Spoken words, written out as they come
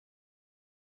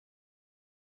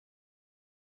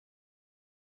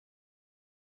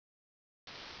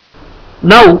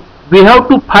Now we have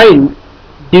to find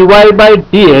dy by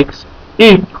dx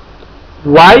if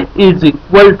y is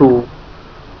equal to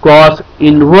cos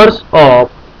inverse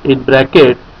of in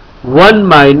bracket 1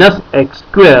 minus x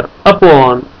square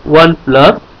upon 1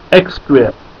 plus x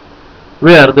square,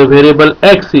 where the variable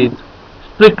x is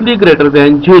strictly greater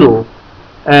than 0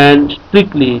 and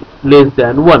strictly less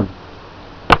than 1.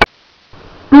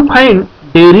 To find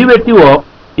derivative of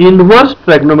inverse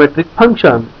trigonometric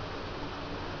function,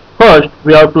 first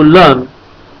we have to learn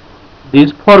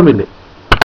these formulae.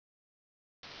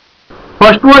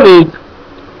 First one is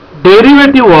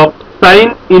derivative of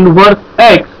sin inverse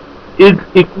x is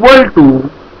equal to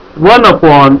 1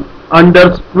 upon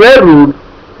under square root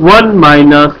 1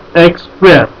 minus x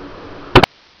square.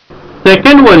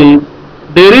 Second one is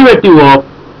derivative of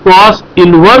cos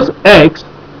inverse x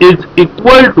is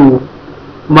equal to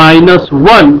minus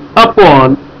 1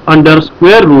 upon under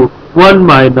square root 1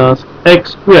 minus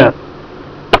x square.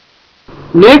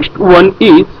 Next one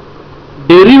is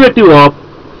derivative of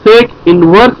sec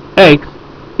inverse x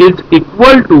is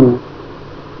equal to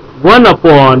 1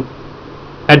 upon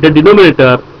at the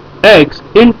denominator x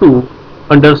into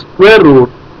under square root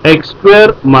x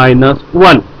square minus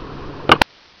 1.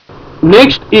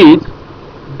 Next is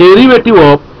derivative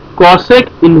of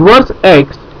cosec inverse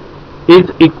x is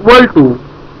equal to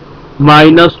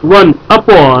minus 1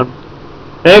 upon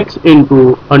x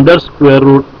into under square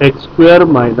root x square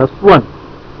minus 1.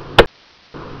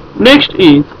 Next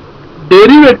is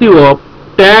derivative of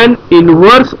tan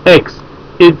inverse x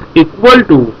is equal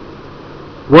to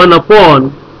 1 upon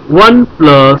 1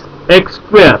 plus x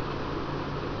square,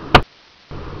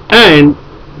 and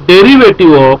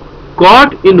derivative of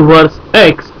cot inverse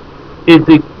x is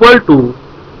equal to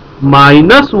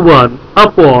minus 1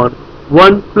 upon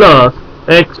 1 plus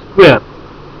x square.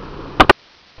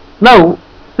 Now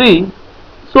see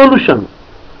solution.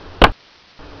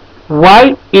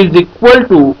 Y is equal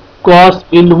to cos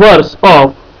inverse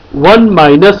of 1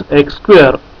 minus x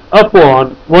square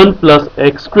upon 1 plus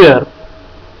x square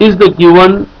is the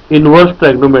given inverse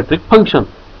trigonometric function.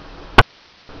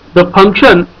 The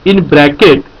function in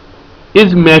bracket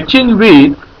is matching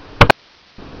with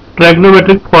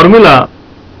trigonometric formula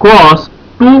cos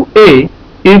 2a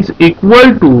is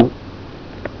equal to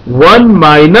 1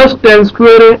 minus tan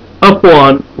square a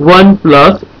upon 1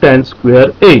 plus tan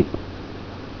square a.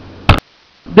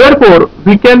 Therefore,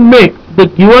 we can make the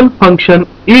given function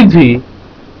easy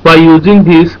by using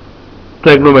this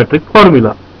trigonometric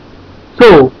formula.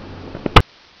 So,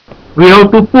 we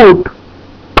have to put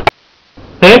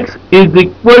x is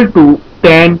equal to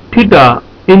tan theta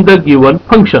in the given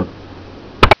function.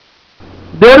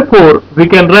 Therefore, we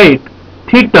can write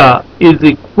theta is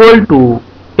equal to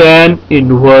tan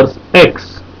inverse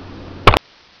x.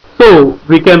 So,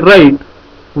 we can write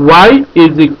y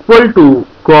is equal to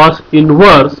cos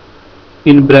inverse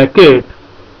in bracket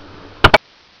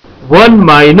 1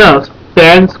 minus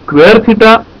tan square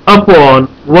theta upon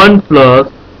 1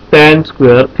 plus tan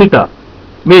square theta,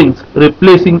 means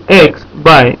replacing x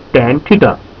by tan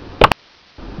theta.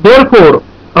 Therefore,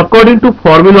 according to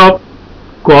formula of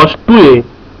cos 2a,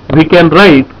 we can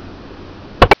write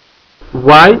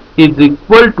y is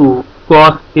equal to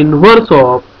cos inverse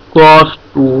of cos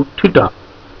 2 theta.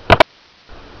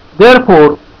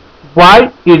 Therefore,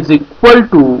 y is equal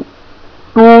to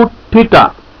 2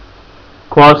 theta.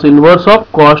 Cos inverse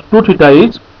of cos 2 theta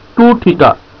is 2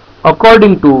 theta.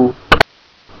 According to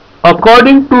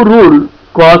rule,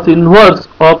 cos inverse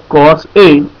of cos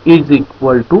A is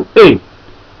equal to A.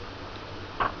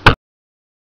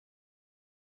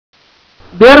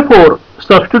 Therefore,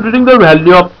 substituting the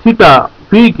value of theta,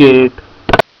 we get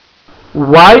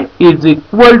y is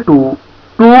equal to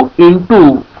 2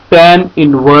 into tan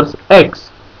inverse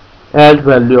x as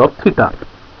value of theta.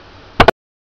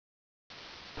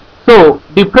 So,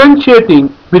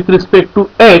 differentiating with respect to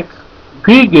x,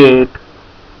 we get,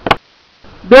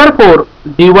 therefore,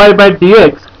 dy by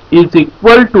dx is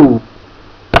equal to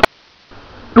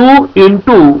 2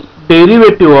 into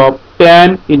derivative of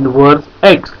tan inverse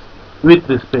x with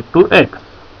respect to x.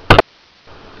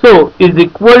 So, is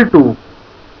equal to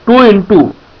 2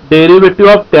 into derivative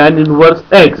of tan inverse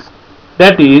x,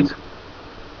 that is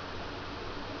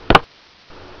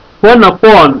 1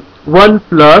 upon 1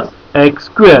 plus x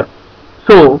square.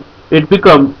 So, it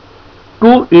becomes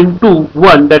 2 into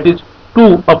 1, that is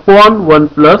 2 upon 1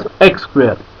 plus x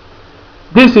square.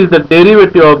 This is the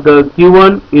derivative of the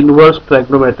given inverse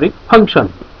trigonometric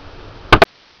function.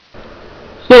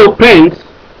 So friends,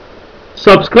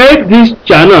 subscribe this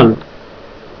channel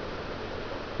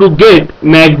to get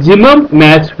maximum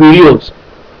maths videos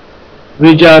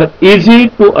which are easy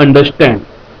to understand.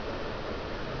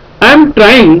 I am am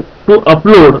trying to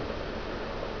upload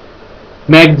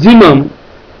maximum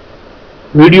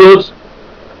videos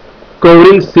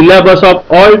covering syllabus of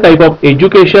all type of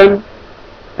education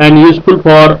and useful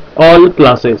for all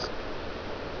classes.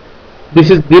 This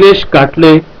is Dinesh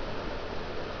Katle.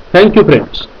 Thank you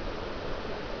friends.